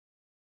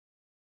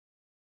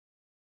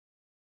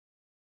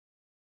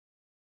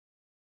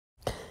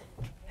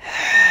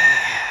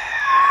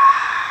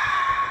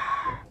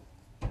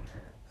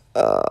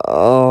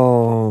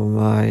Oh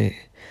my.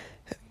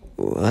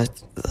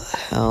 What the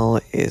hell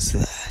is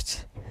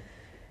that?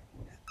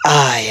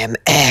 I am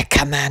Air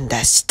Commander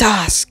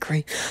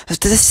Starscream of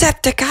the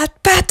Decepticon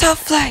Battle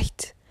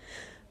Fleet!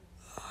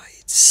 Oh,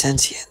 it's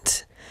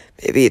sentient.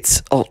 Maybe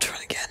it's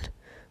Ultron again.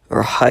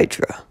 Or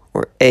Hydra.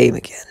 Or AIM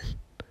again.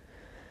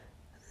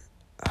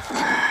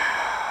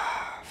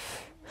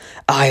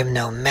 I am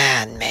no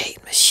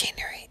man-made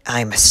machinery.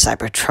 I am a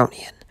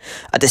Cybertronian.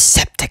 A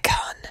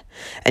Decepticon.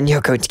 And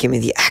you're going to give me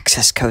the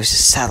access codes to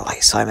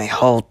satellite so I may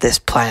hold this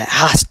planet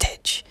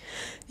hostage.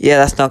 Yeah,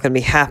 that's not going to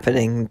be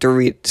happening,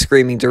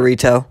 Screaming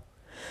Dorito.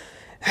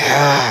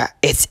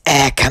 It's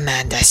Air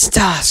Commander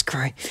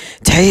Starscream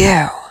to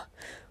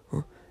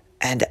you.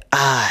 And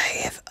I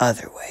have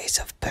other ways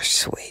of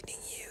persuading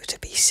you to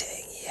be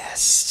saying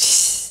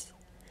yes.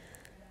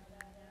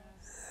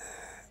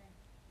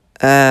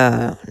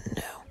 Oh,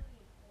 no.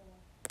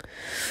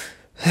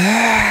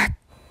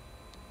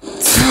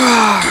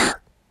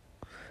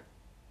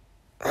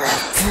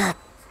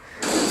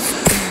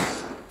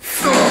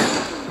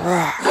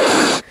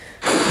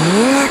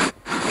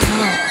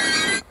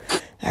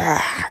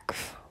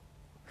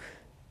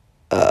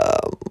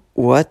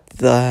 What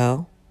the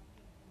hell?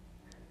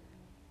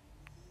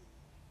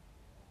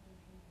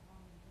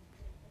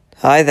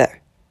 Hi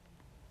there.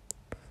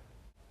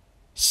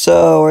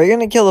 So, are you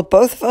gonna kill the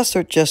both of us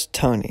or just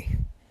Tony?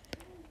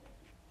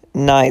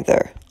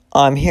 Neither.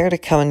 I'm here to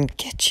come and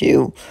get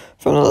you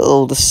from the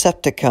little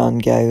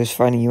Decepticon guy who was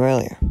fighting you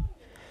earlier.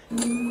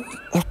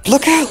 Oh,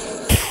 look out!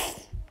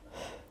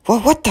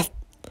 What the?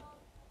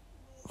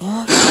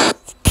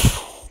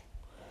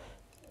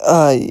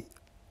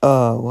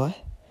 What?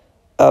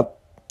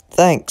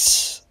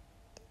 Thanks.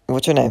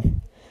 What's your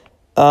name?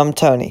 I'm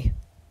Tony.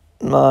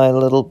 My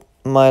little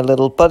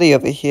buddy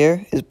over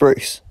here is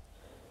Bruce.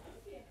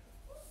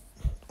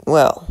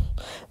 Well,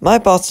 my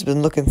boss has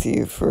been looking for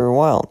you for a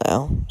while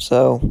now,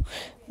 so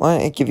why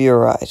don't I give you a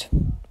ride?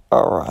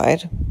 A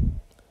ride?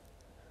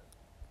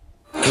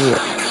 Here.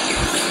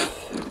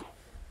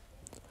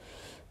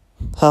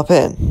 Hop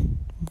in.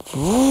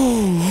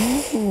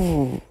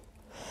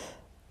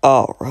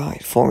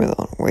 Alright, Formula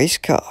 1 race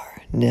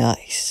car.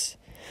 Nice.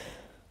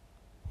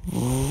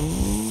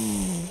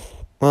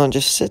 Well,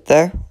 just sit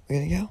there. We're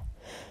gonna go.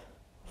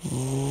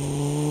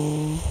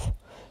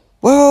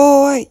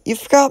 Wait, you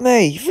forgot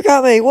me.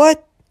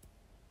 What?